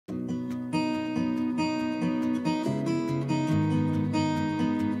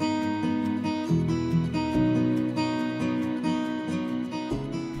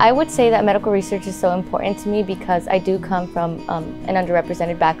I would say that medical research is so important to me because I do come from an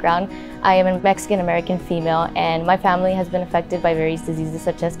underrepresented background. I am a Mexican-American female and my family has been affected by various diseases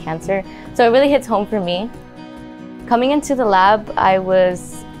such as cancer, so it really hits home for me. Coming into the lab, I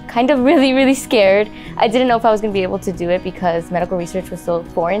was kind of really scared. I didn't know if I was going to be able to do it because medical research was so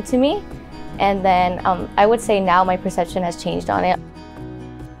foreign to me. And then I would say now my perception has changed on it.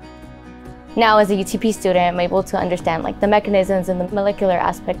 Now as a UTP student, I'm able to understand the mechanisms and the molecular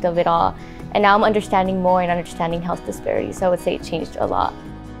aspect of it all. And now I'm understanding more and understanding health disparities. So I would say it changed a lot.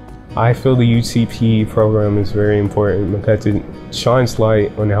 I feel the UTP program is very important because it shines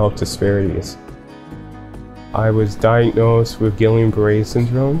light on health disparities. I was diagnosed with Guillain-Barré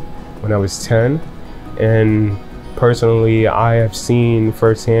syndrome when I was 10. And personally, I have seen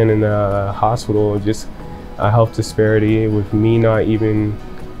firsthand in the hospital just a health disparity with me not even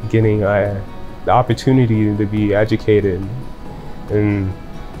getting the opportunity to be educated and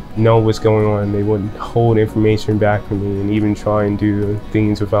know what's going on. They wouldn't hold information back from me and even try and do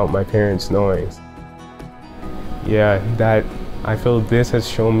things without my parents knowing. Yeah, I feel this has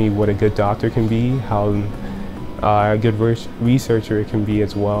shown me what a good doctor can be, how a good researcher it can be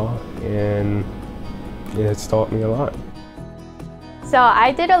as well, and it's taught me a lot. So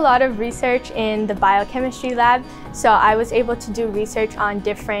I did a lot of research in the biochemistry lab, so I was able to do research on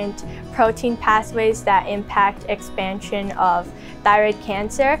different protein pathways that impact expansion of thyroid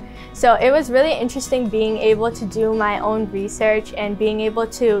cancer. So it was really interesting being able to do my own research and being able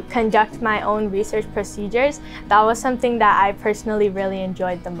to conduct my own research procedures. That was something that I personally really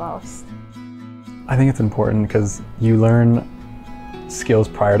enjoyed the most. I think it's important because you learn skills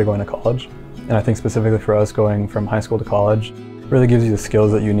prior to going to college. And I think specifically for us, going from high school to college really gives you the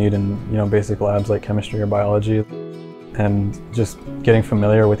skills that you need in basic labs like chemistry or biology. And just getting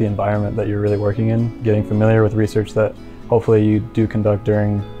familiar with the environment that you're really working in, getting familiar with research that hopefully you do conduct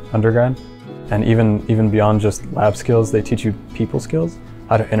during undergrad. And even beyond just lab skills, they teach you people skills,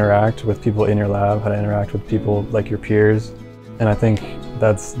 how to interact with people in your lab, how to interact with people like your peers. And I think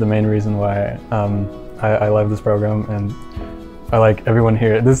that's the main reason why I love this program, and I like everyone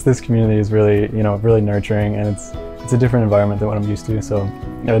here. This community is really, really nurturing, and it's a different environment than what I'm used to, so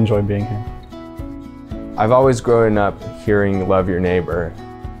I enjoy being here. I've always grown up hearing "love your neighbor."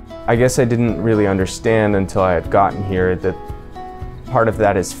 I guess I didn't really understand until I had gotten here that part of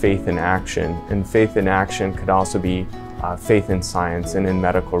that is faith in action, and faith in action could also be faith in science and in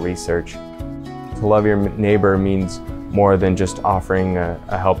medical research. To love your neighbor means more than just offering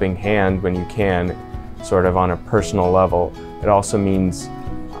a helping hand when you can, sort of on a personal level. It also means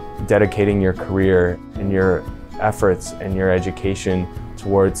dedicating your career and your efforts and your education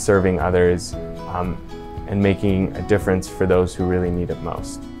towards serving others and making a difference for those who really need it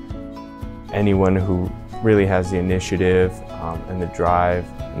most. Anyone who really has the initiative and the drive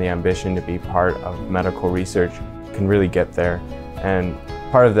and the ambition to be part of medical research can really get there. And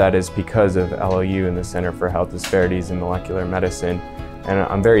part of that is because of LOU and the Center for Health Disparities in Molecular Medicine. And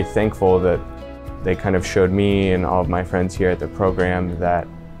I'm very thankful that they kind of showed me and all of my friends here at the program that,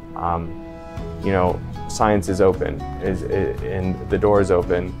 science is open, and the door is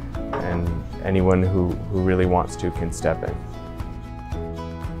open, and anyone who really wants to can step in.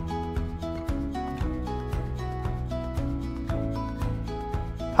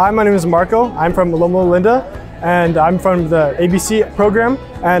 Hi, my name is Marco. I'm from Loma, Linda, and I'm from the ABC program.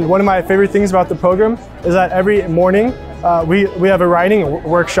 And one of my favorite things about the program is that every morning we have a writing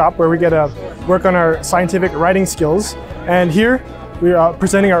workshop where we get to work on our scientific writing skills. And here we are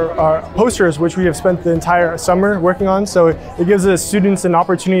presenting our posters, which we have spent the entire summer working on. So it gives the students an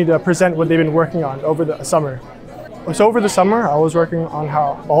opportunity to present what they've been working on over the summer. So over the summer, I was working on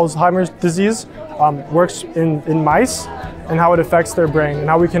how Alzheimer's disease works in mice and how it affects their brain and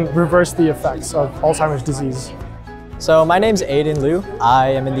how we can reverse the effects of Alzheimer's disease. So my name's Aiden Liu. I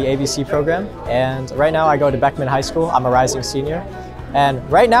am in the ABC program, and right now I go to Beckman High School. I'm a rising senior. And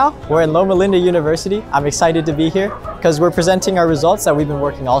right now, we're in Loma Linda University. I'm excited to be here because we're presenting our results that we've been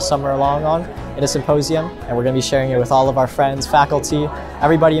working all summer long on in a symposium, and we're going to be sharing it with all of our friends, faculty,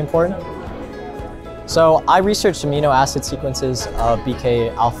 everybody important. So I researched amino acid sequences of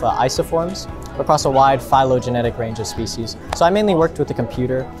BK alpha isoforms across a wide phylogenetic range of species. So I mainly worked with the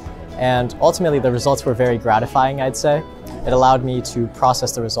computer, and ultimately the results were very gratifying, I'd say. It allowed me to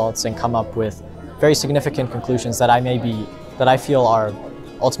process the results and come up with very significant conclusions that I feel are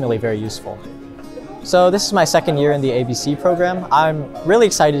ultimately very useful. So this is my second year in the ABC program. I'm really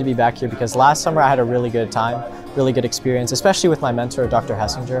excited to be back here because last summer I had a really good time, really good experience, especially with my mentor, Dr.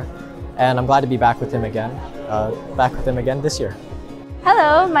 Hessinger. And I'm glad to be back with him again this year.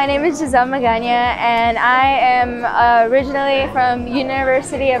 Hello, my name is Giselle Magana, and I am originally from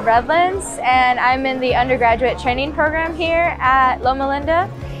University of Redlands, and I'm in the undergraduate training program here at Loma Linda.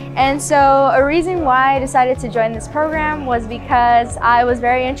 And so a reason why I decided to join this program was because I was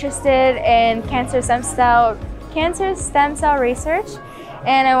very interested in cancer stem cell research,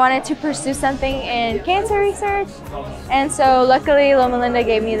 and I wanted to pursue something in cancer research. And so luckily Loma Linda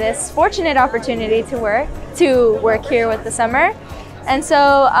gave me this fortunate opportunity to work here with the summer. And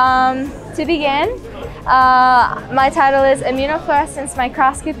so to begin, my title is Immunofluorescence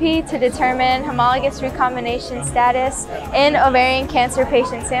Microscopy to determine homologous recombination status in ovarian cancer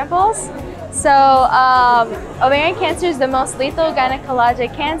patient samples. So ovarian cancer is the most lethal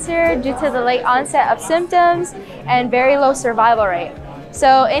gynecologic cancer due to the late onset of symptoms and very low survival rate.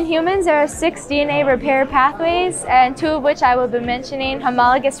 So in humans, there are 6 DNA repair pathways, and 2 of which I will be mentioning: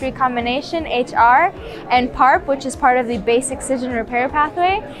 homologous recombination, HR, and PARP, which is part of the base excision repair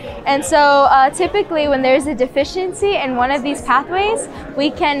pathway. And so typically when there's a deficiency in one of these pathways,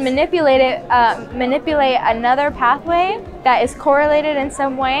 we can manipulate another pathway that is correlated in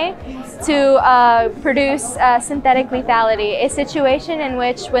some way to produce synthetic lethality, a situation in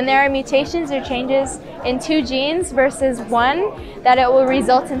which when there are mutations or changes in 2 genes versus 1, that it will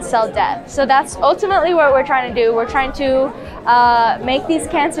result in cell death. So that's ultimately what we're trying to do. We're trying to make these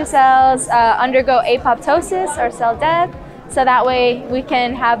cancer cells undergo apoptosis or cell death, so that way we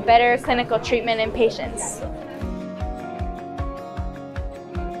can have better clinical treatment in patients.